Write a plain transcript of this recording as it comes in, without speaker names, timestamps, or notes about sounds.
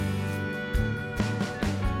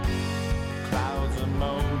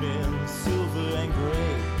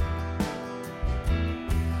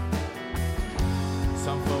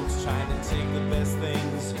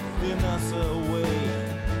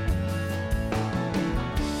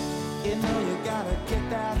You know you gotta get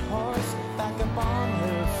that horse back up on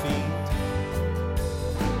her feet.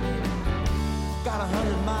 Got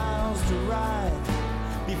 100 miles to ride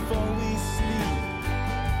before we sleep.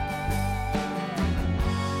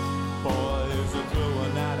 Boys are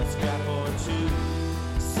throwing out a scrap or two.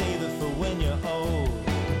 Save it for when you're old.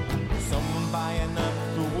 Someone buying up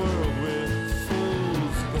the world with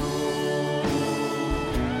fool's gold.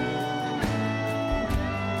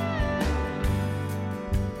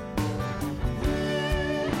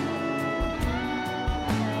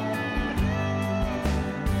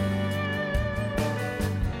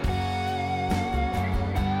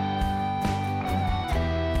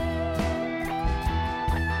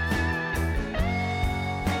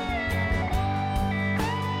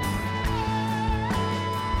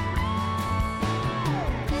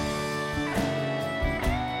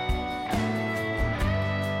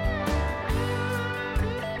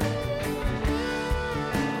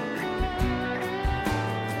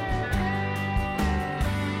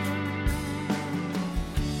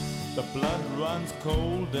 The blood runs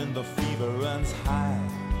cold and the fever runs high.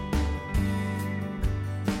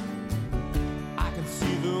 I can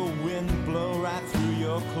see the wind blow right through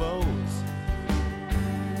your clothes.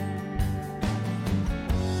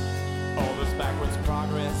 All this backwards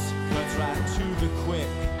progress cuts right to the quick.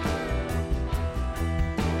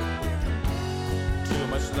 Too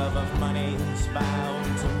much love of money is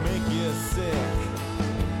bound to make you sick.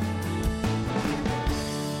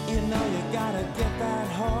 You know you gotta get that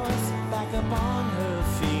horse back up on her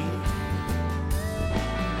feet.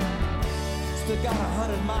 Still got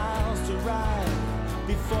 100 miles to ride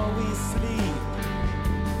before we sleep.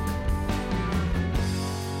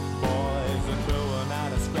 Boys are throwing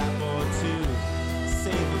out a scrap or two.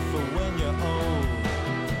 Save it for when you're old.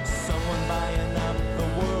 Someone buying up the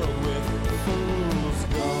world with fool's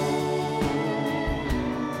gold.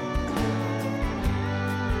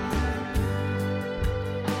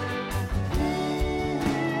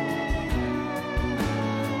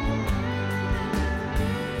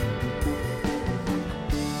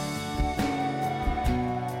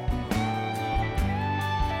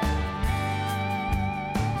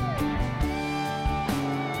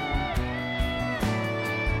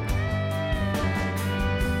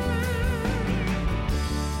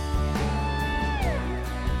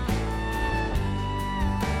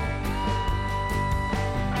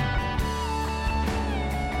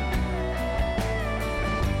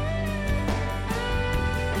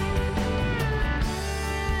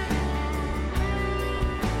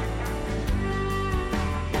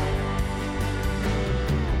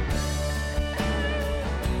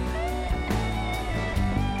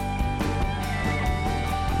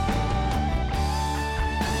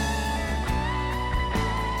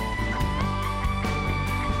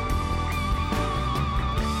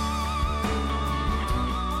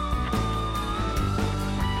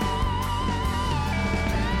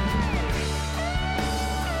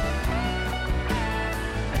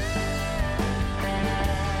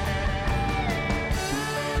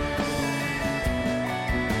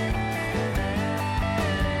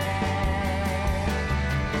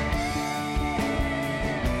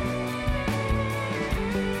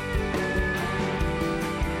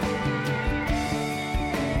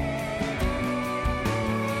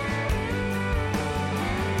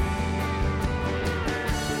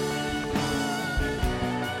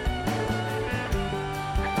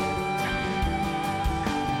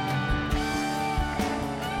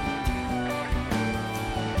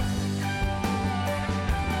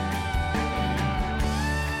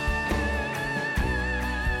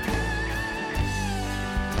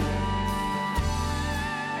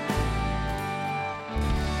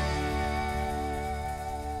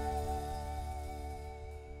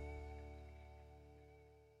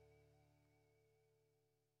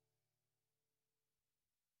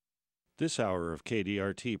 This hour of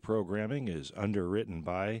KDRT programming is underwritten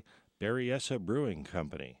by Berryessa Brewing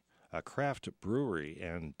Company, a craft brewery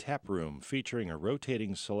and tap room featuring a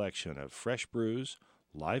rotating selection of fresh brews,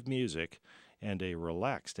 live music, and a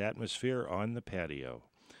relaxed atmosphere on the patio.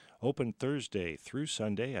 Open Thursday through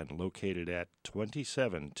Sunday and located at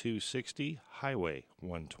 27260 Highway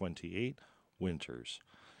 128, Winters.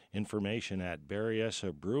 Information at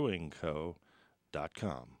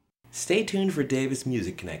berryessabrewingco.com. Stay tuned for Davis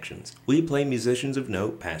Music Connections. We play musicians of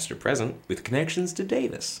note, past or present, with connections to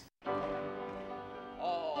Davis.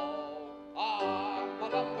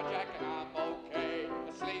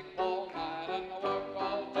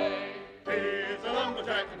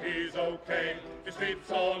 He sleeps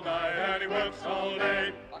all night and he works all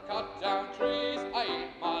day. I cut down trees, I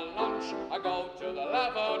eat my lunch, I go to the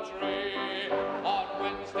lavatory. On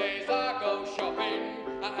Wednesdays I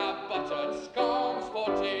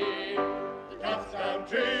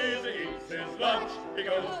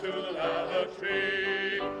to the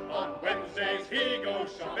lavatory. On Wednesdays he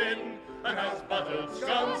goes shopping and has buttered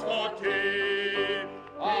scones for tea.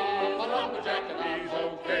 I'm a lumberjack and he's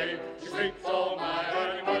okay. He sleeps all night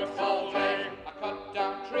and he works all day. I cut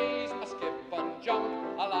down trees, I skip and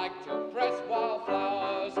jump. I like to press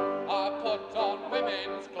wildflowers. I put on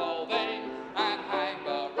women's clothing and hang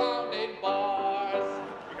around in bars.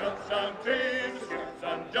 He cuts down trees, skips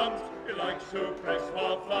and jumps. He likes to press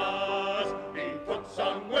wildflowers. He puts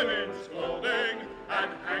on women's clothing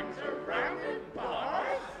and hangs around in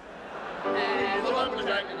bars. He's a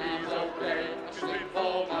lumberjack and he's okay. He sleeps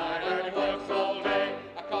all night and he works all day.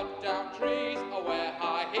 I cut down trees, I wear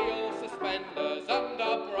high heels, suspenders and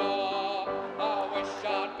a bra. I wish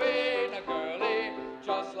I'd been a girlie,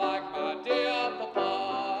 just like my dear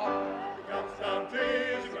papa. He cuts down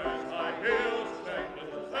trees, he wears high heels,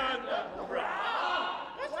 suspenders and a bra.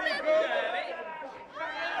 What's that good?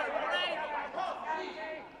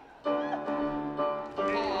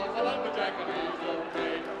 He's a lumberjack and he's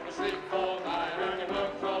okay. He sleeps all night and he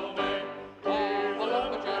works all day. He's a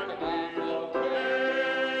lumberjack and he's okay.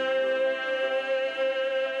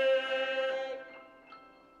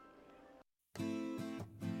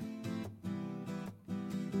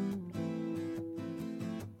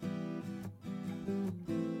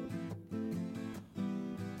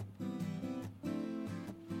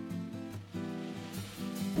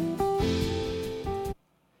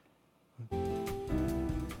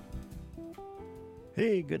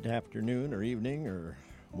 Hey, good afternoon or evening or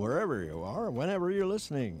wherever you are, whenever you're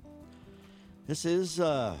listening. This is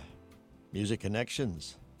Music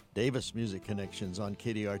Connections, Davis Music Connections on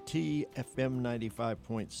KDRT FM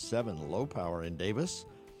 95.7 low power in Davis,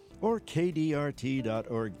 or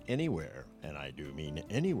kdrt.org anywhere, and I do mean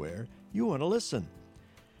anywhere you want to listen.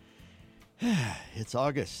 It's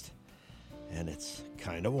August, and it's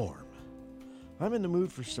kind of warm. I'm in the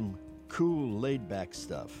mood for some cool, laid-back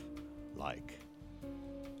stuff, like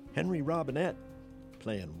Henry Robinette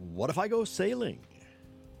playing What If I Go Sailing?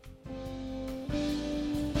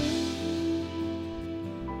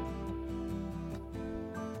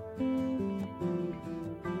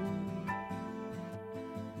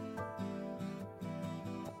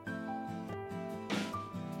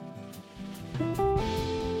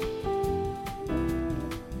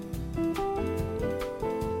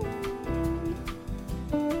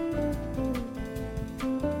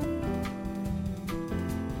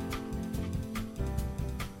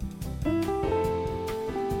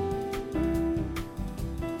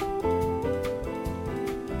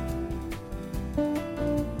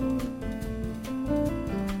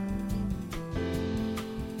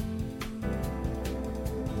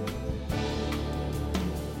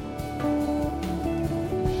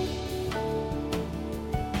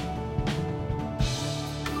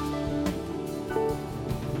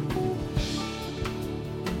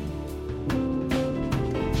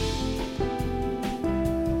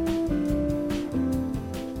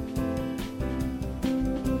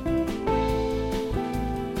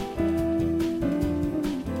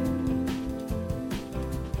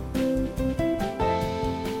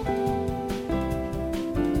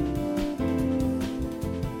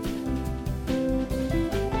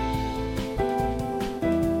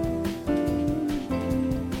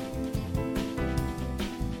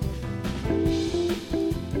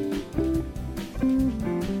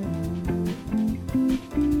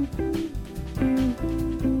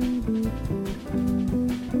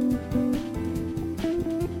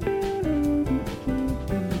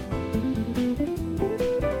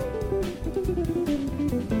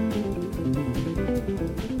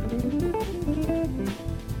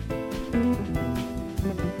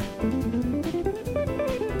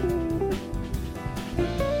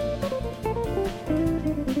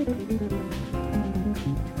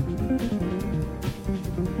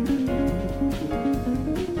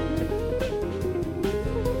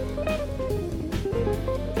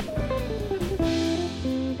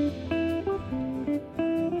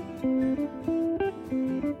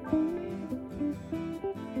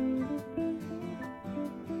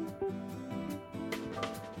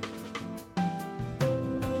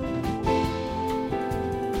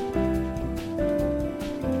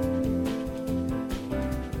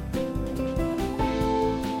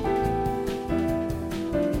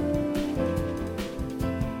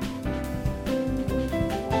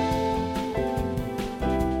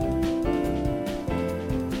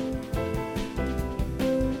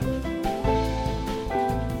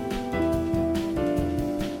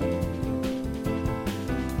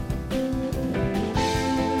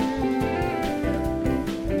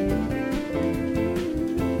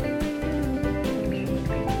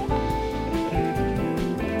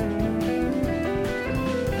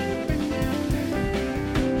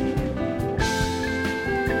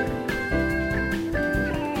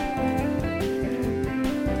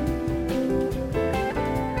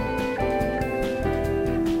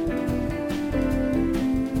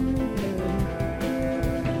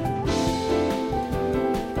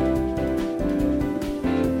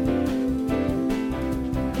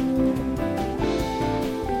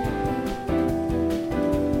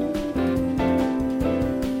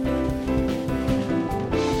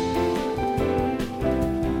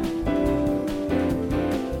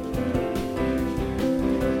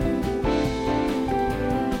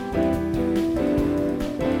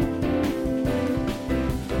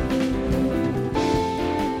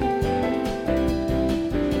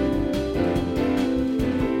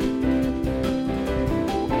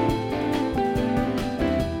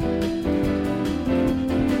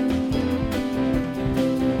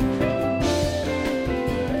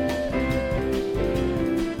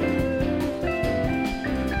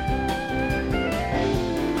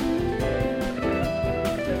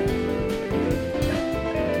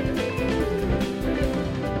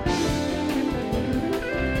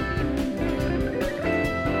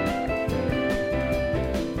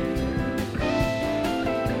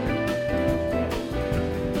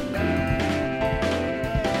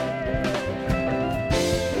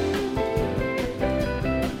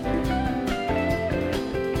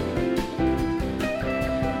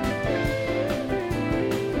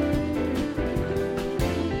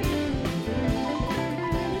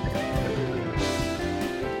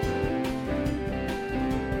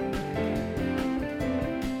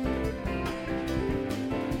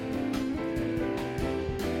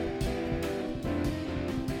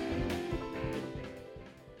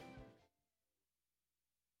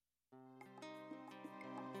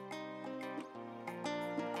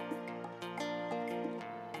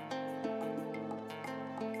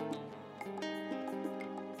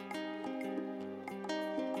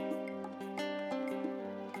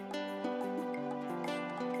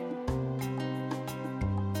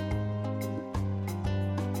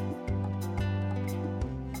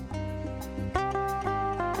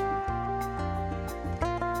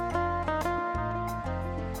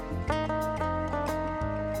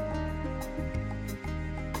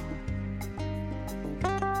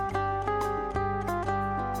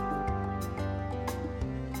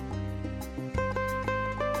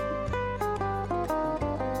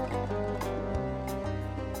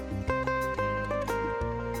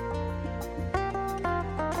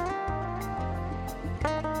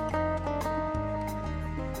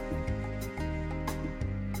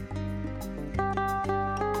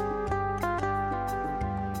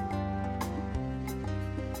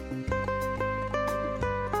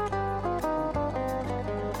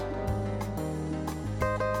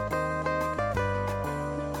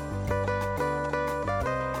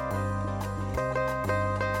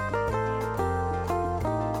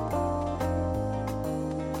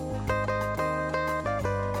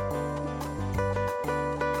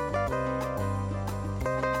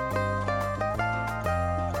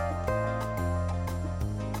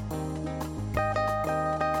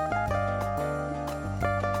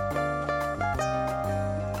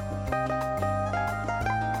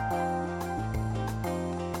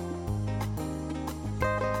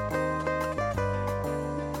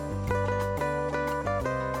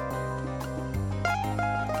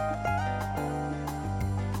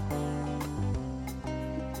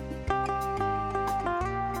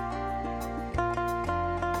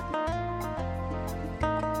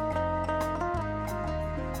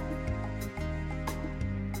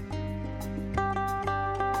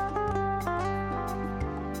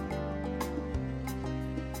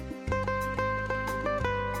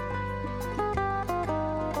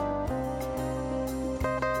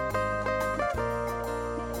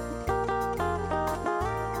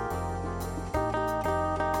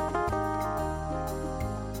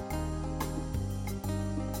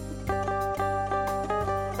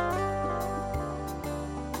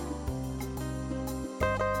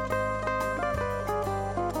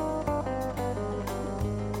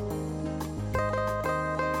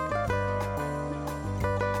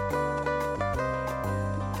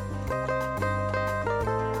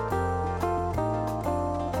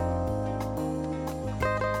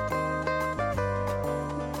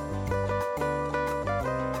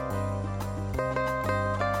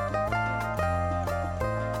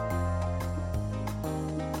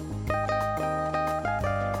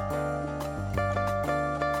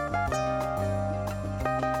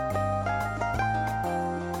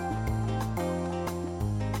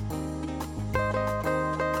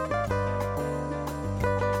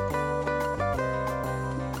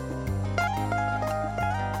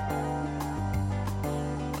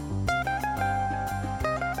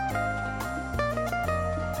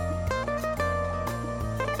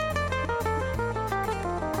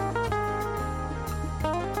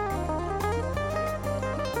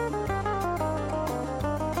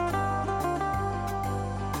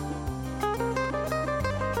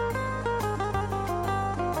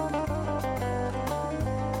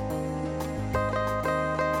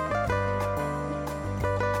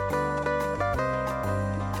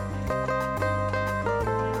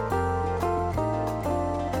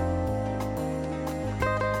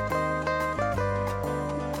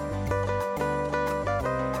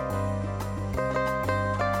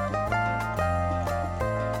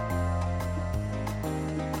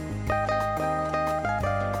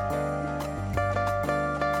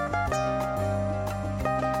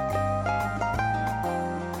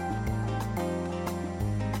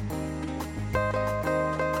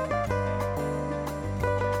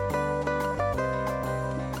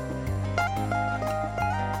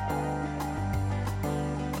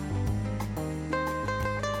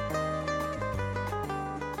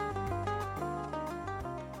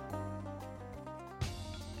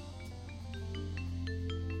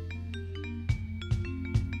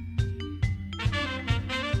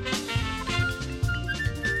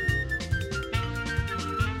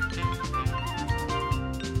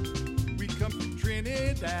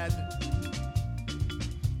 Trinidad.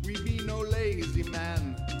 We be no lazy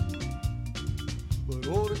man, but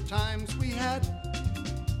all the times we had,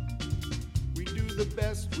 we do the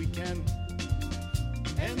best we can.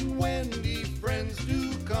 And when the friends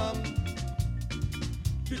do come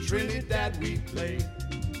to Trinidad, we play.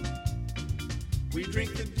 We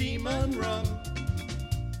drink the demon rum,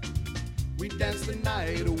 we dance the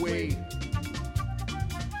night away.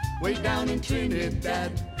 Way down in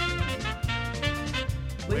Trinidad,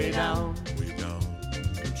 way down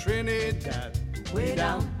in Trinidad, way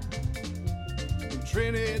down in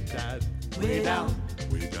Trinidad, way down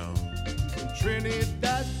in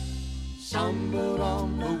Trinidad. Samba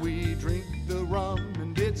rum, we drink the rum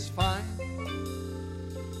and it's fine.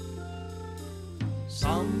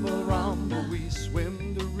 Samba rum, we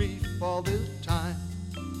swim the reef all the time.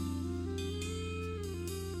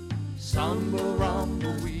 Samba rum,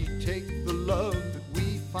 we take the love that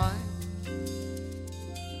we find.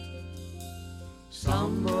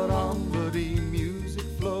 Samba rum, the music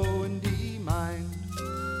flow in the mind.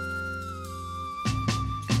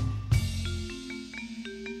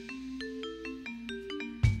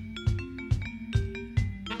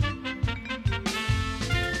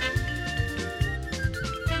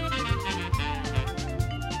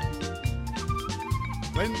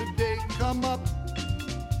 When the day come up,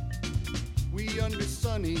 we under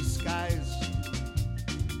sunny skies,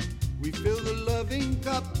 we fill the loving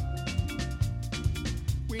cup,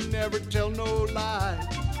 we never tell no lie.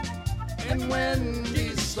 And when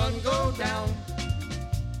the sun go down,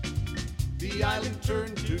 the island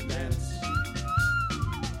turn to dance.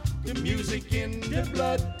 The music in the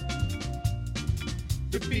blood,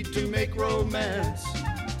 the beat to make romance.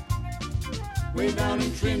 Way down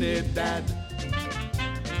in Trinidad,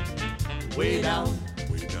 way down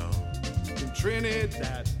in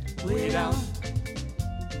Trinidad, way down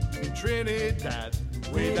in Trinidad,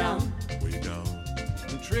 way down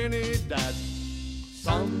in Trinidad.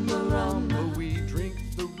 Samba rum, we drink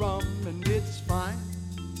the rum and it's fine.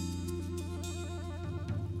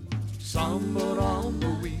 Samba rum,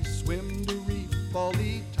 we swim the reef all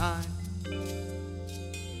the time.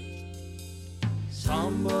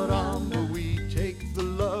 Samba rum, we take the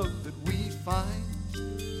love that we find.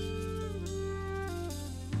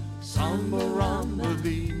 Samba rum,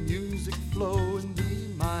 the music flow in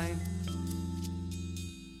the mind.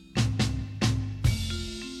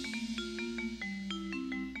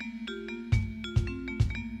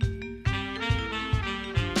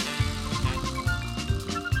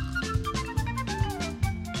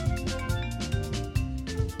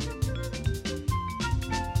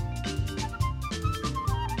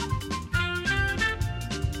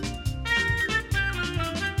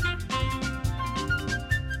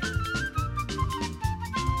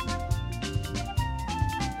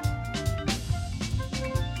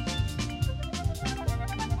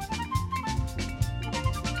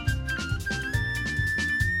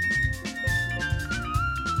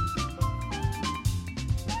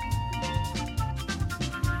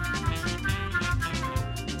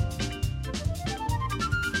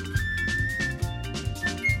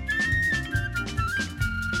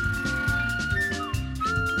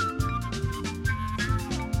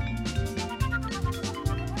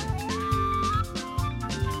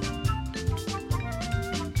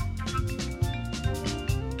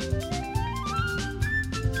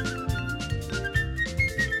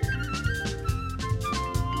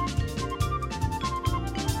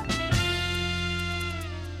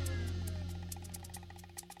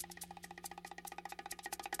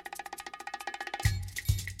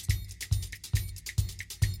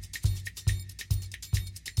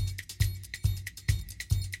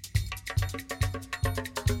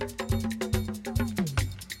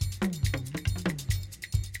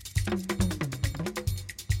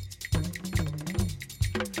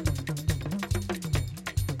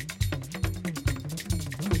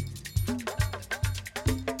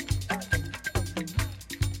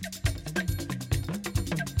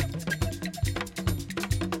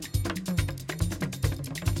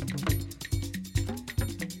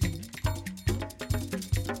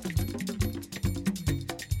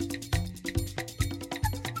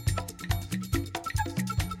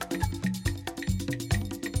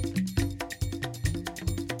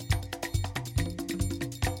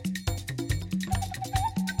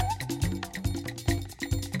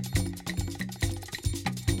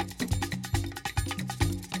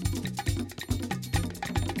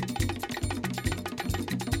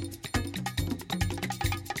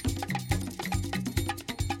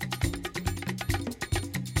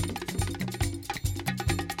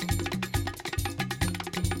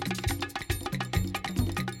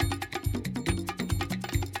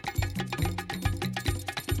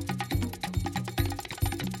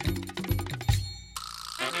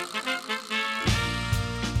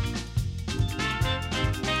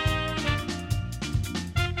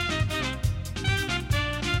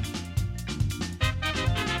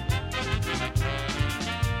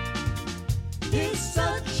 It's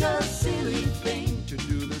such a silly thing to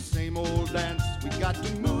do the same old dance. We got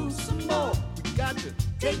to move some more. We got to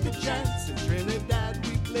take a chance. In Trinidad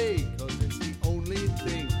we play, cause it's the only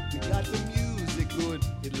thing. We got the music good.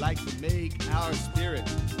 It like to make our spirit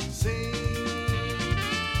sing.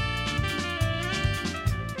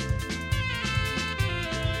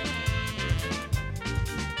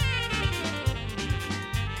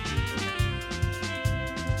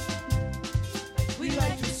 We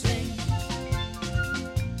like to sing.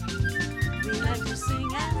 We like to sing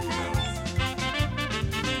and dance.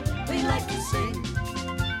 We like to sing.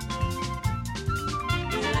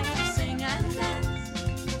 We like to sing and dance.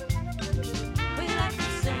 We like to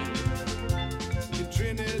sing. In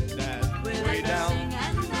Trinidad, we way like down. To sing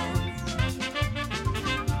and dance.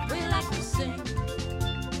 We like to sing.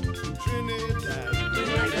 In Trinidad, we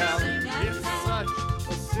way like down. It's such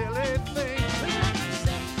a silly thing. We like to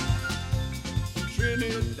sing.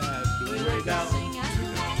 Trinidad, we way down to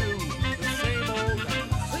do the same old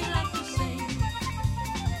dance. We like to sing.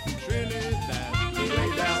 Trinidad, we way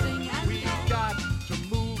down. We got to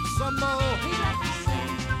move some more. We like to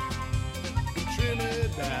sing.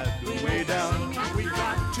 Trinidad, we way down. We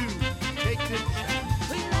got to take the chance.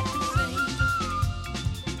 We like to sing.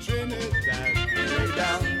 Trinidad, we way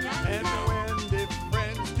down. And when the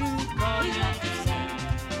friends do come, we like to sing.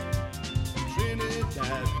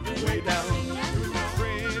 Trinidad, we way down.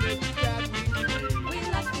 Trinidad, we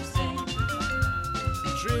like to sing.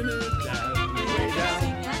 Trinidad, we way down.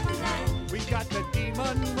 We got the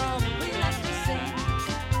demon rum. We like to sing.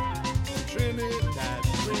 Trinidad,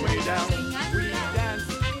 we way down. We dance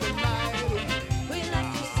the night away.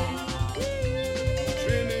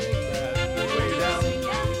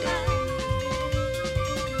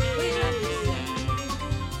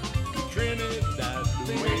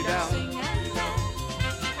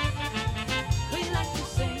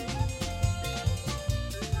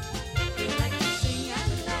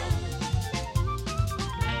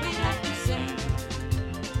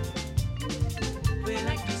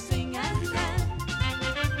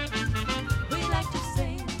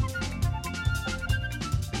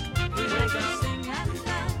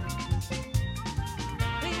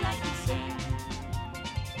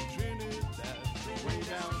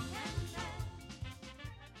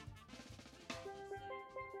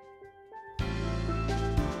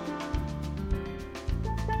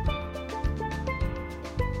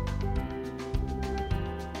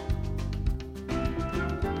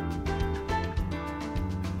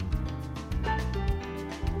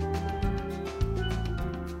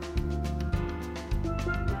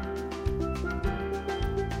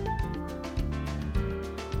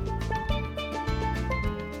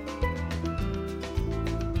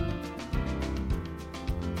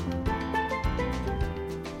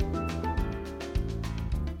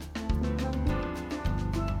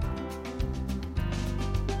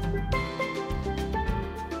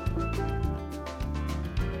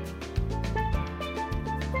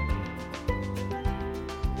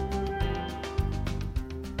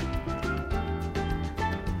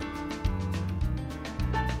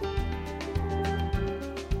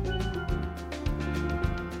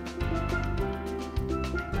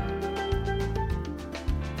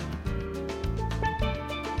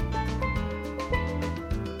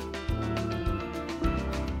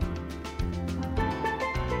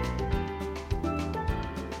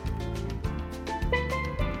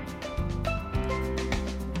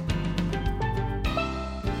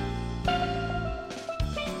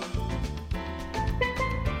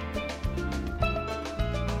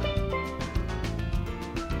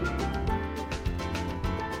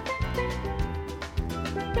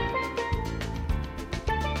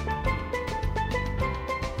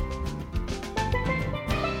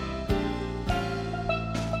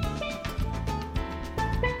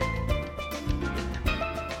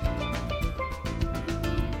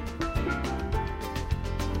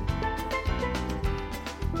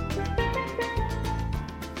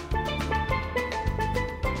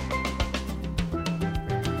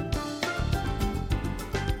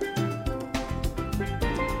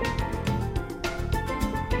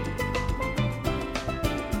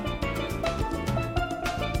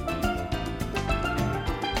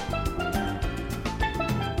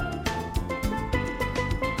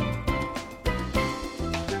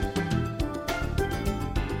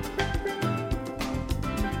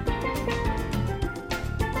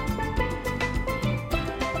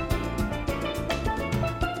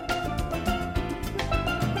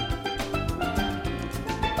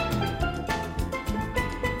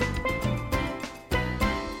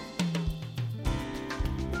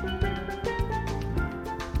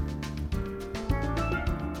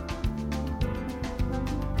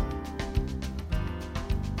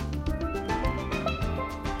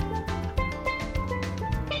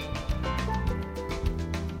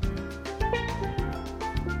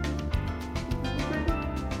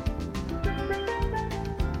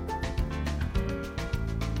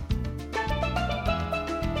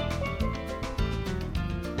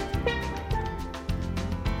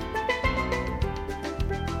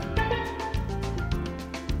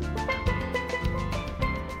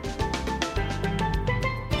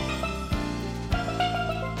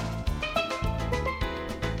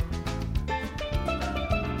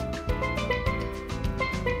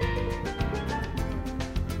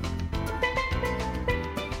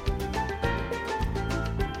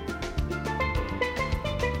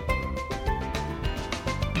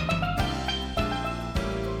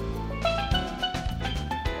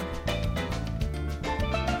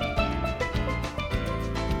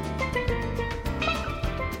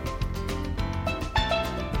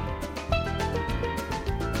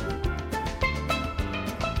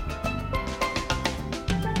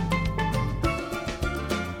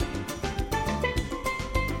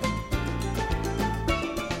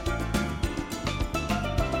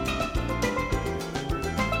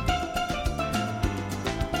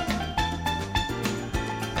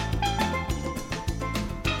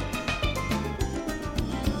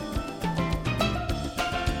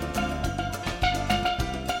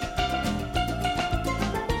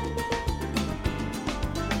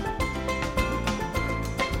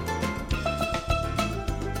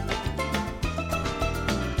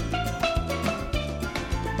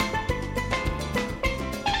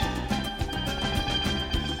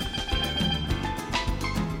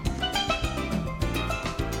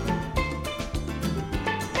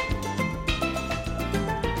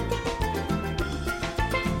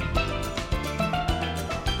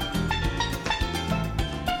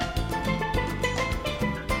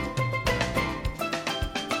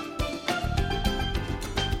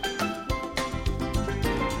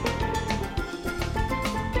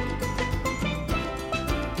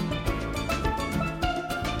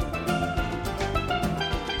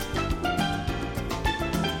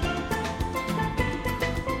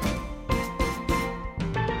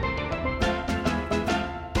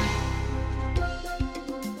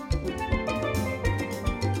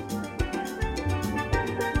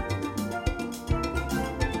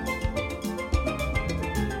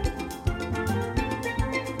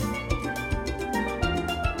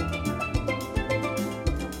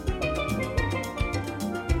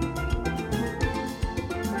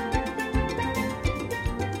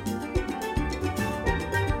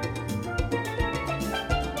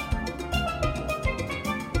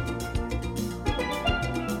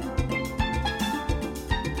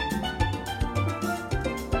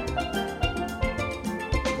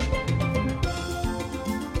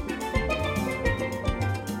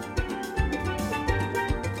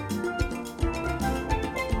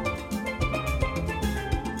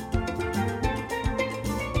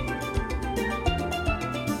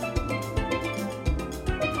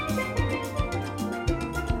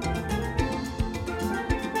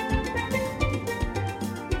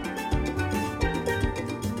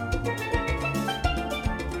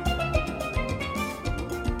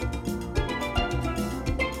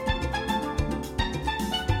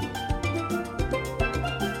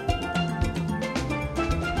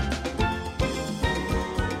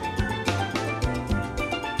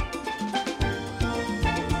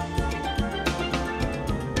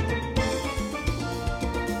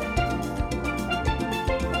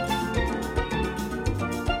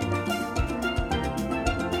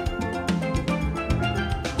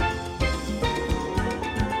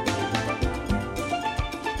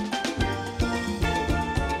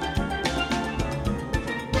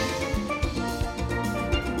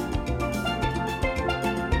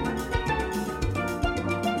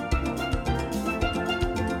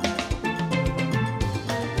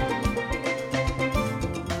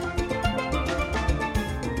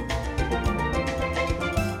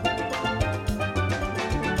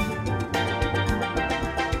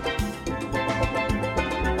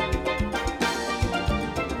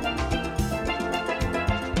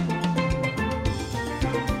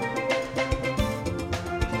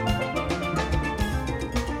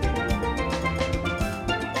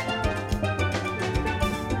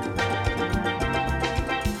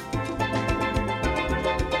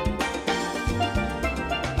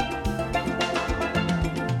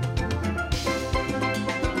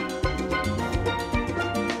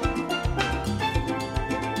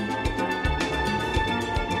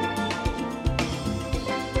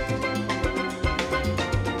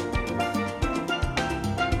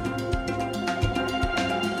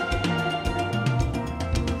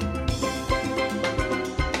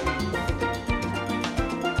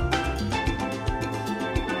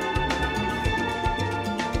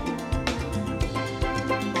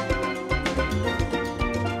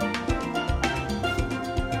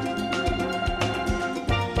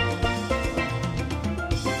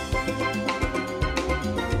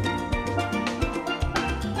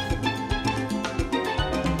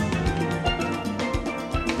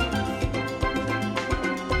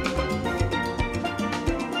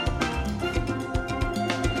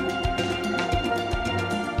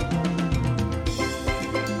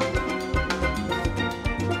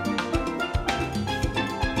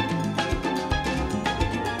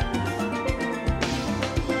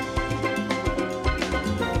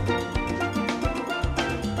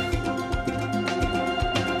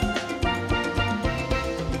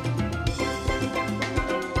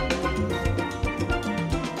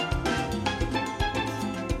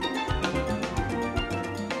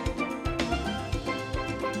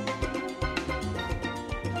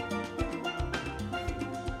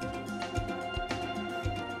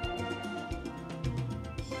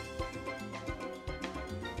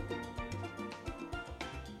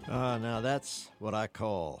 Now that's what I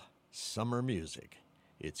call summer music.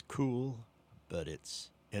 It's cool, but it's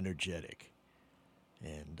energetic.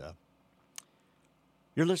 And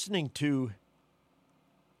you're listening to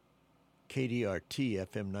KDRT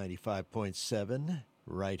FM 95.7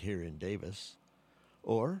 right here in Davis.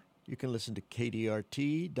 Or you can listen to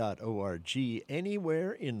kdrt.org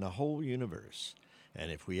anywhere in the whole universe.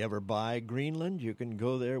 And if we ever buy Greenland, you can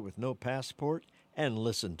go there with no passport and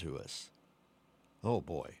listen to us. Oh,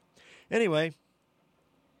 boy. Anyway,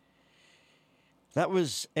 that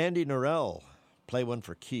was Andy Norell, Play One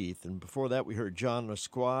for Keith. And before that, we heard John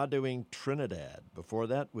Lasqua doing Trinidad. Before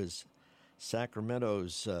that was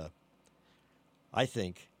Sacramento's, I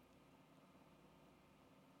think,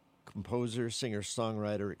 composer, singer,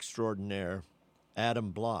 songwriter extraordinaire,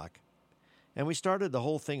 Adam Block. And we started the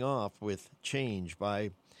whole thing off with Change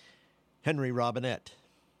by Henry Robinette.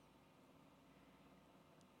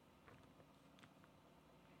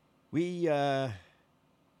 We want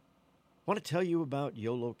to tell you about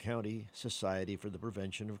Yolo County Society for the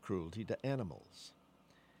Prevention of Cruelty to Animals.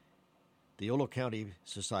 The Yolo County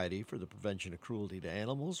Society for the Prevention of Cruelty to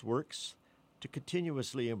Animals works to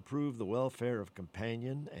continuously improve the welfare of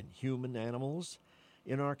companion and human animals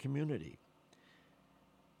in our community.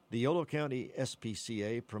 The Yolo County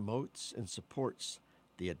SPCA promotes and supports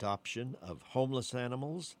the adoption of homeless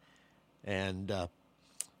animals and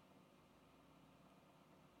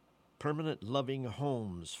permanent loving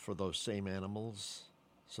homes for those same animals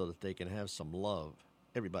so that they can have some love.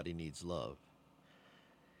 Everybody needs love.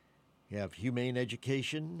 You have humane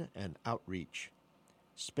education and outreach,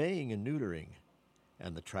 spaying and neutering,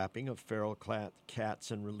 and the trapping of feral cats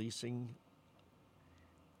and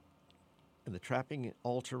the trapping,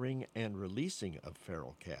 altering, and releasing of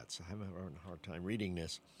feral cats. I'm having a hard time reading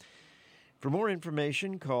this. For more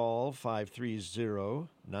information, call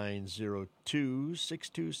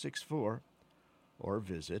 530-902-6264 or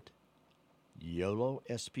visit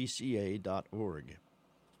yolospca.org.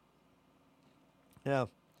 Now,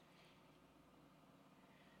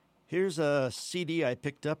 here's a CD I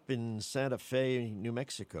picked up in Santa Fe, New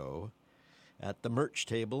Mexico, at the merch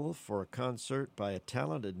table for a concert by a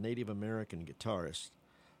talented Native American guitarist,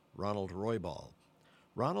 Ronald Roybal.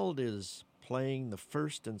 Ronald is playing the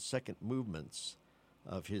first and second movements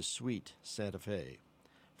of his suite, Santa Fe.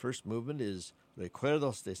 First movement is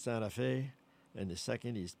Recuerdos de Santa Fe, and the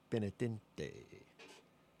second is Penitente.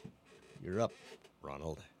 You're up,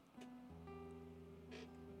 Ronald.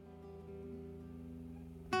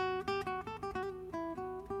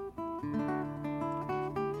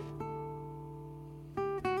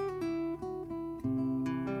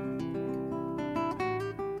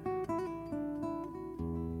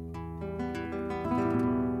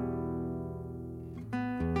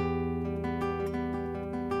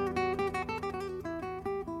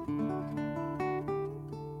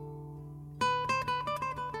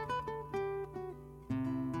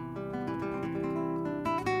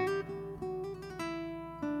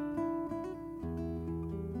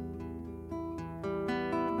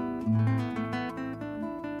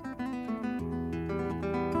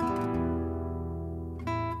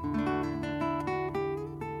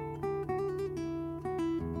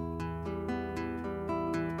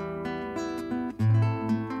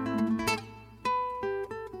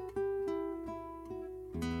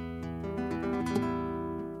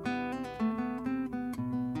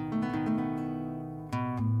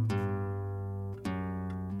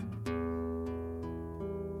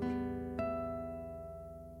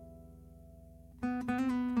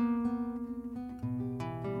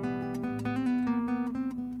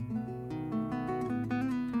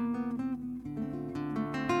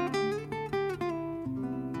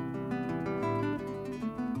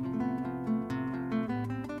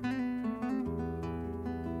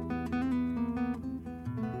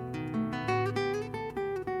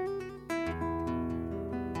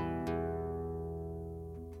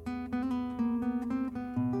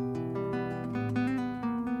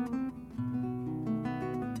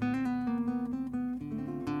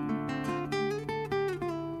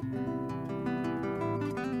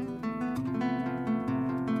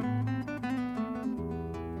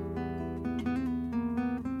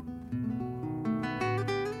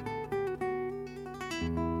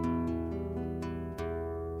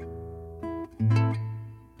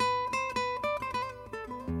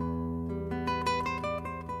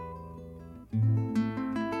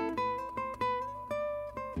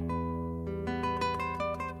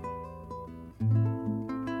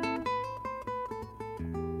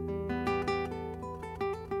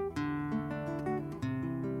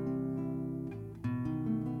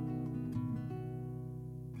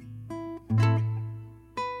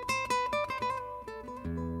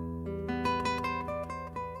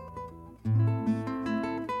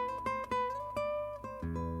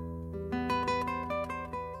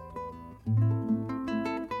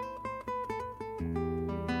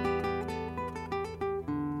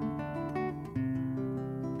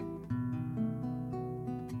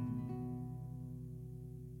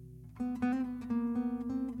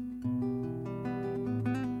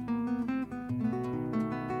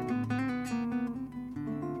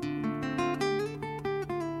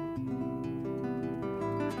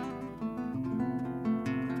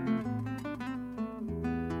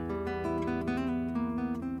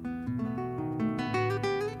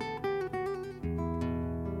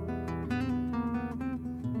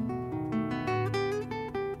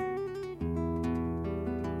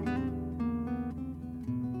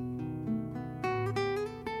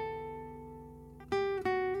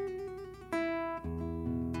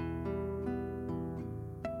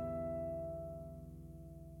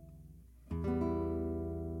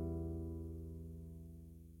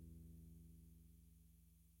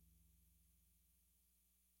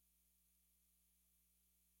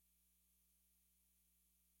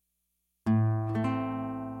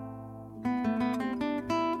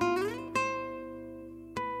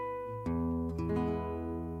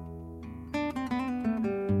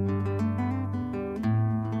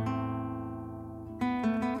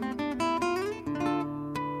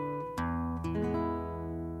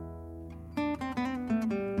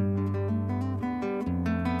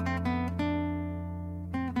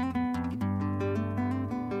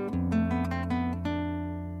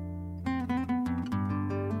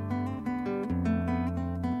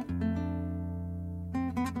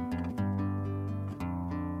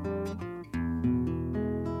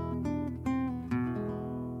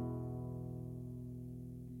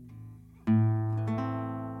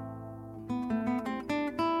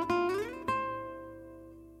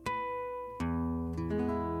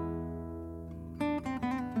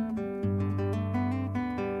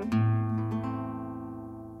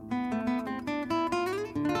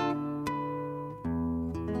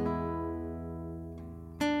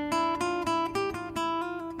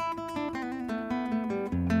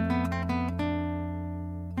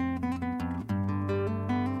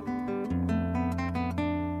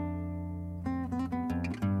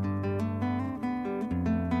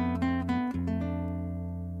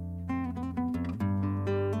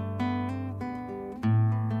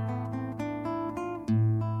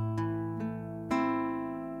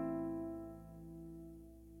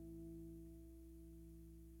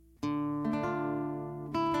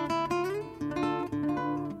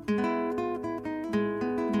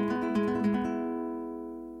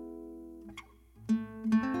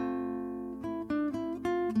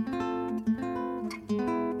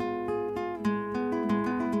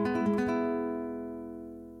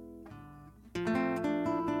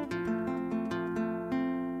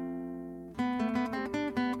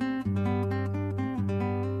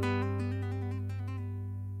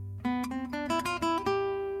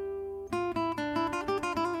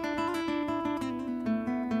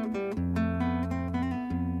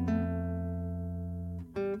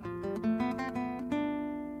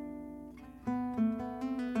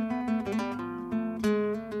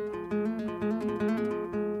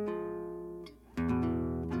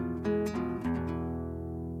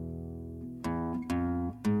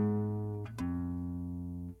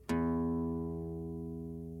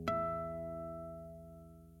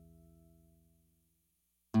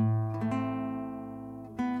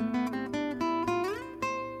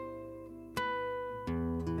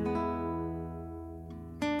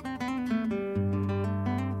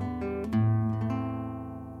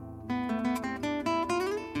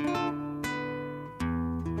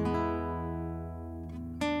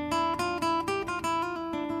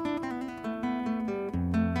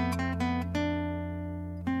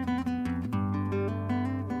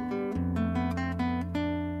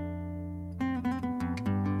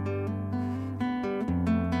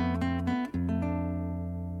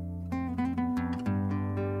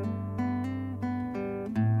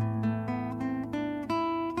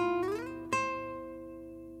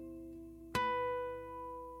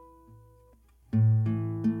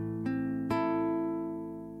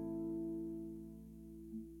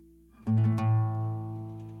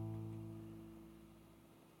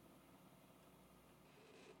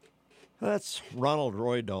 That's Ronald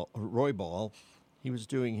Roybal. He was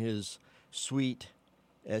doing his Suite,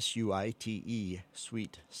 S-U-I-T-E,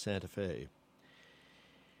 Suite Santa Fe.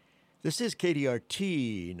 This is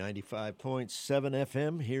KDRT 95.7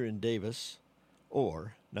 FM here in Davis,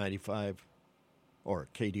 or 95 or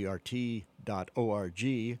KDRT.org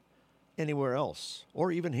anywhere else,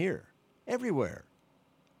 or even here. Everywhere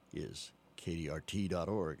is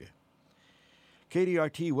KDRT.org.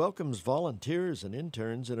 KDRT welcomes volunteers and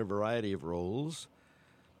interns in a variety of roles,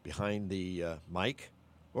 behind the mic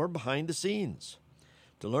or behind the scenes.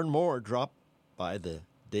 To learn more, drop by the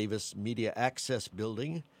Davis Media Access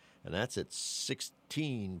Building, and that's at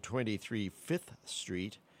 1623 5th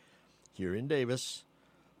Street here in Davis,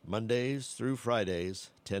 Mondays through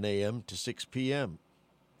Fridays, 10 a.m. to 6 p.m.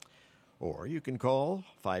 Or you can call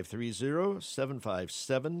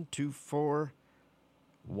 530-757-2419.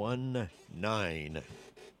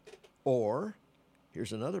 Or,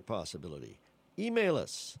 here's another possibility. Email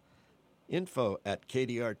us,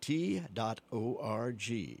 info@kdrt.org.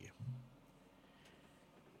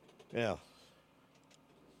 Yeah.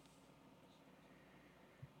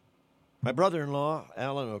 My brother-in-law,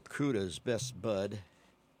 Alan Okuda's best bud,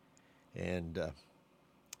 and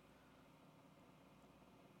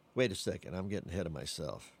wait a second, I'm getting ahead of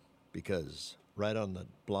myself, because right on the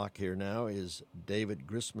block here now is David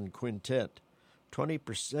Grisman Quintet,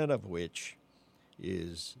 20% of which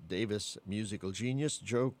is Davis musical genius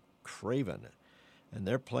Joe Craven, and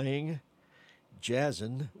they're playing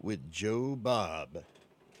Jazzin' with Joe Bob.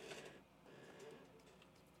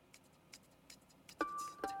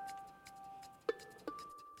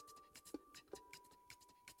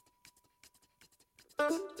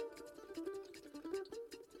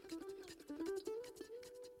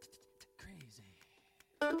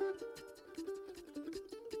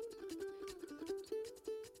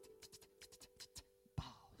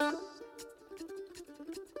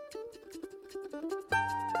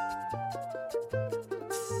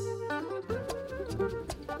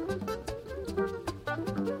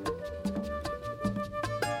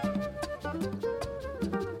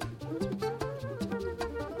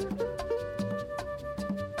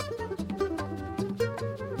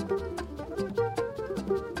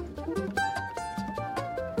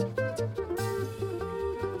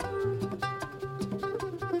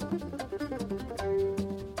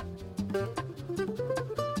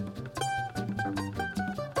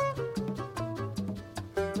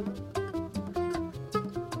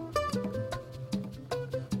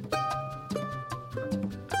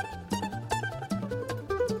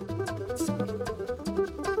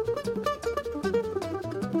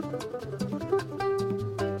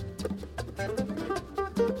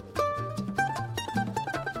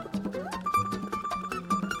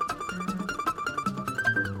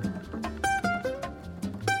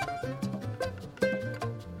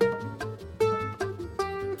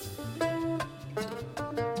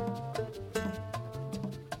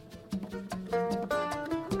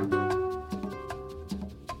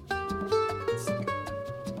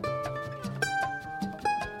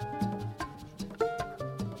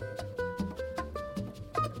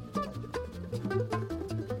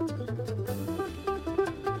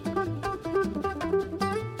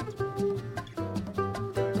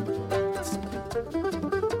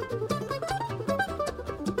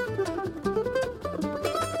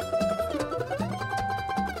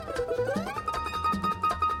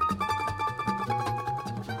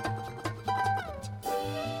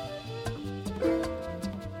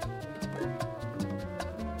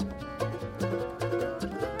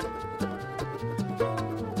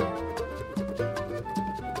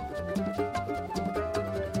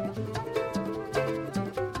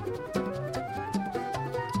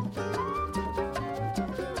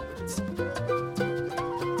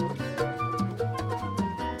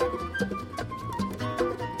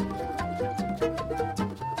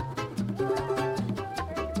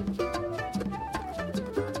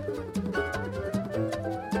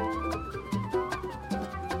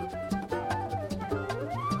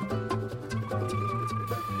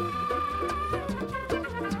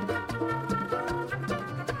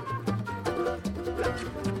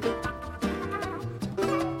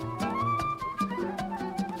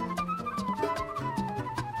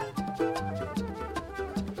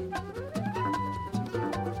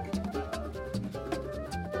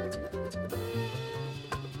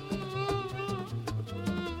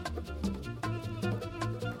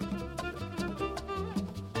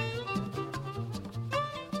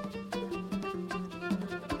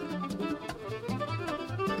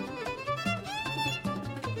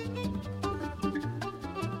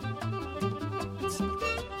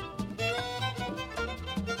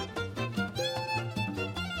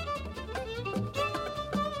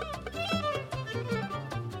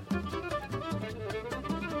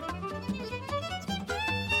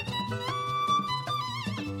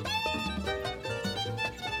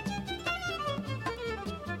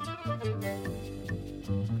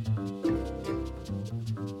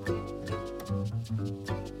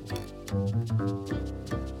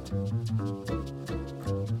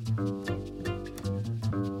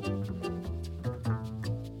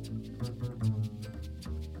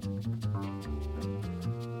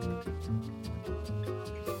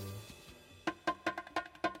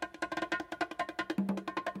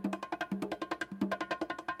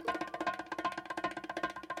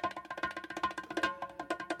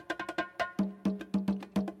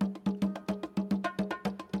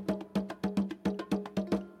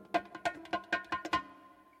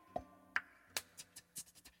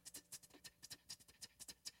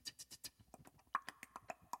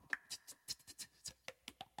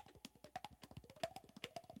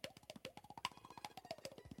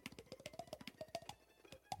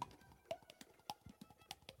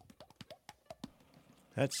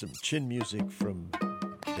 That's some chin music from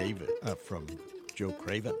from Joe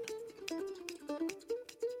Craven.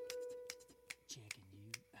 Checking you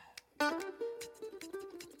out.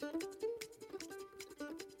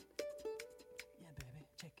 Yeah, baby,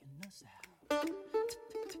 checking us out.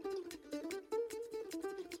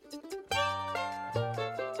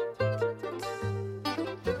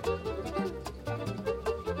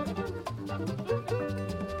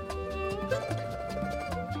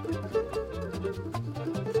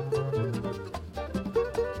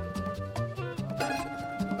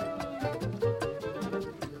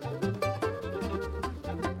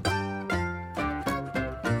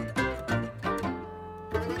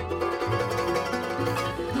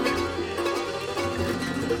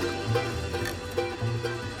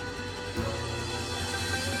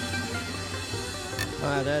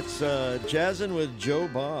 That's Jazzin' with Joe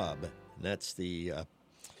Bob. That's the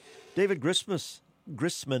David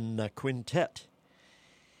Grisman Quintet.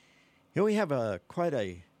 Here we have quite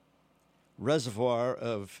a reservoir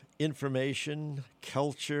of information,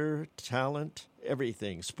 culture, talent,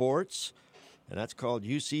 everything, sports, and that's called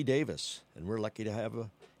UC Davis. And we're lucky to have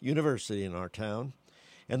a university in our town.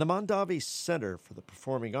 And the Mondavi Center for the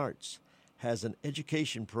Performing Arts has an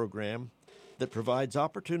education program that provides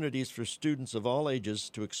opportunities for students of all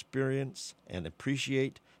ages to experience and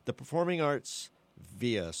appreciate the performing arts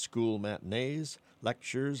via school matinees,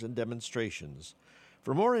 lectures, and demonstrations.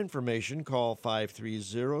 For more information, call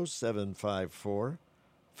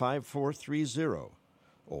 530-754-5430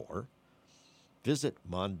 or visit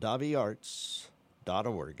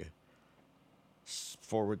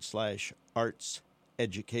mondaviarts.org/arts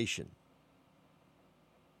education.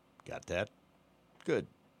 Got that? Good.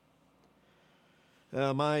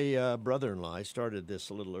 My brother-in-law, I started this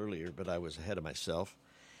a little earlier, but I was ahead of myself.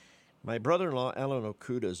 My brother-in-law, Alan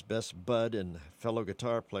Okuda's best bud and fellow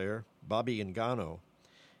guitar player, Bobby Ngano,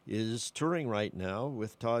 is touring right now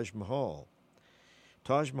with Taj Mahal.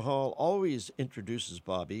 Taj Mahal always introduces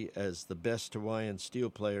Bobby as the best Hawaiian steel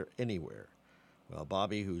player anywhere. Well,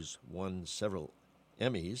 Bobby, who's won several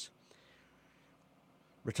Emmys,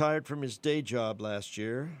 retired from his day job last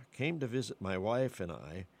year, came to visit my wife and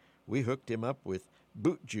I. We hooked him up with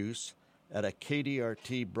boot juice at a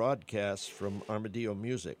KDRT broadcast from Armadillo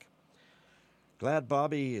Music. Glad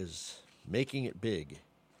Bobby is making it big.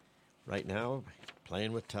 Right now,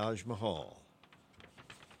 playing with Taj Mahal.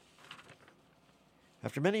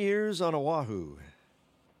 After many years on Oahu,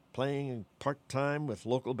 playing part-time with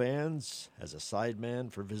local bands as a sideman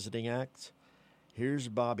for visiting acts, here's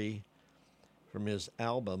Bobby from his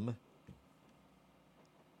album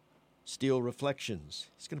Steel Reflections.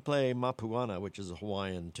 He's going to play Mapuana, which is a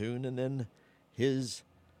Hawaiian tune, and then his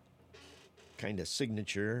kind of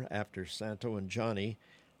signature after Santo and Johnny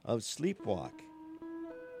of Sleepwalk.